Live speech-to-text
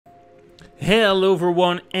Hello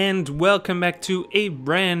everyone and welcome back to a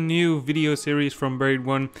brand new video series from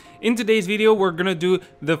ⴘᴇᴛ. In today's video we're gonna do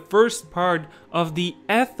the first part of the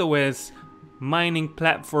ethOS mining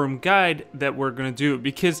platform guide that we're gonna do,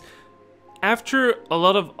 because after a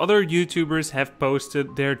lot of other YouTubers have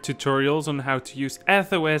posted their tutorials on how to use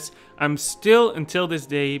ethOS, I'm still until this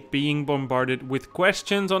day being bombarded with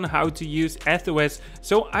questions on how to use ethOS,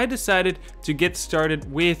 so I decided to get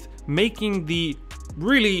started with making the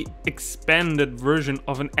really expanded version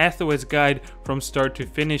of an ethOS guide from start to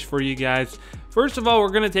finish for you guys. First of all,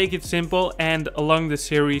 we're gonna take it simple, and along the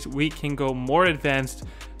series we can go more advanced.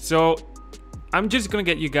 So I'm just gonna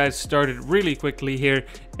get you guys started really quickly here,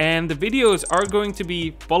 and the videos are going to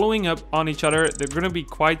be following up on each other. They're gonna be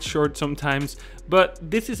quite short sometimes, but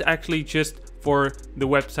this is actually just for the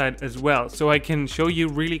website as well, so I can show you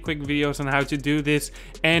really quick videos on how to do this,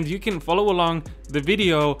 and you can follow along the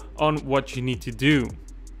video on what you need to do.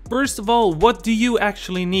 First of all, what do you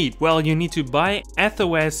actually need? Well, you need to buy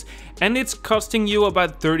ethOS, and it's costing you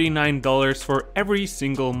about $39 for every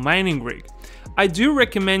single mining rig. I do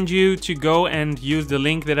recommend you to go and use the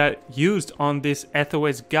link that I used on this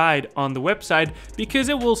ethOS guide on the website, because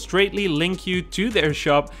it will straightly link you to their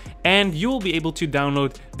shop and you will be able to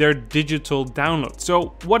download their digital download.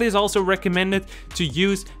 So what is also recommended, to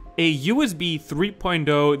use a USB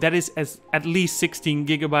 3.0 that is at least 16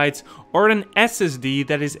 gigabytes, or an SSD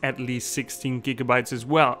that is at least 16 gigabytes as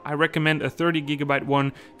well. I recommend a 30 gigabyte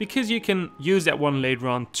one because you can use that one later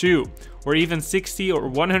on too, or even 60 or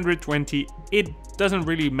 120. It doesn't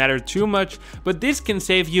really matter too much, but this can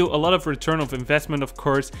save you a lot of return of investment, of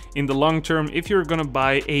course, in the long term if you're gonna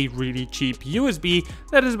buy a really cheap USB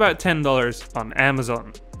that is about $10 on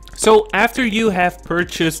Amazon. So after you have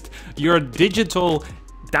purchased your digital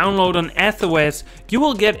download on ethOS, you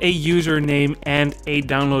will get a username and a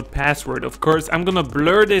download password. Of course, I'm gonna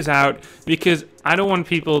blur this out because I don't want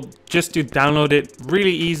people just to download it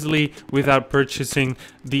really easily without purchasing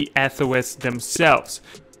the ethOS themselves.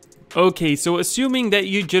 Okay, so assuming that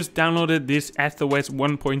you just downloaded this ethOS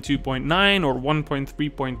 1.2.9 or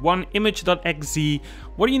 1.3.1 image.exe,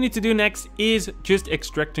 what you need to do next is just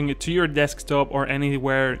extracting it to your desktop or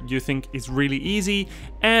anywhere you think is really easy.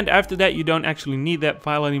 And after that, you don't actually need that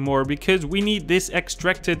file anymore, because we need this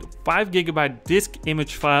extracted 5 gigabyte disk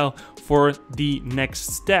image file for the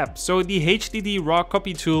next step. So the HDD raw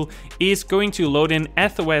copy tool is going to load in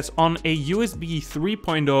ethOS on a USB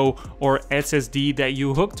 3.0 or SSD that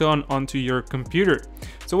you hooked onto your computer.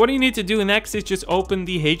 So what you need to do next is just open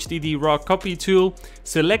the HDD raw copy tool,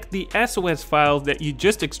 select the SOS files that you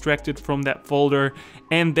just extracted from that folder,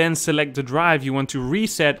 and then select the drive you want to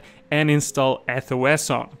reset and install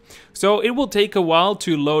ethOS on. So it will take a while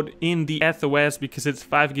to load in the ethOS because it's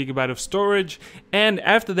 5 gigabyte of storage, and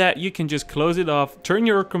after that you can just close it off, turn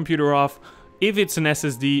your computer off. If it's an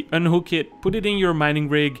SSD, unhook it, put it in your mining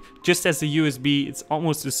rig just as a USB, it's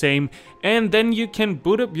almost the same, and then you can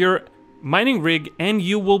boot up your mining rig and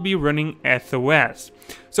you will be running ethOS.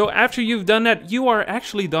 So after you've done that, you are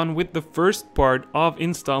actually done with the first part of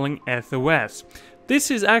installing ethOS.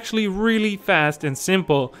 This is actually really fast and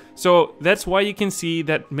simple, so that's why you can see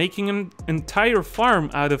that making an entire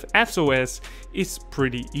farm out of ethOS is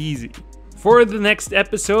pretty easy. For the next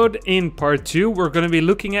episode, in part 2, we're going to be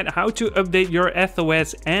looking at how to update your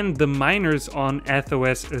ethOS and the miners on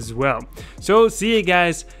ethOS as well. So see you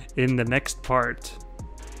guys in the next part.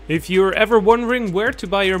 If you're ever wondering where to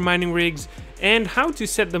buy your mining rigs and how to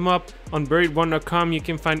set them up, on ⴘᴇᴛ.com you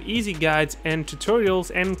can find easy guides and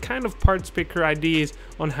tutorials and kind of parts picker ideas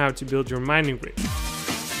on how to build your mining rig.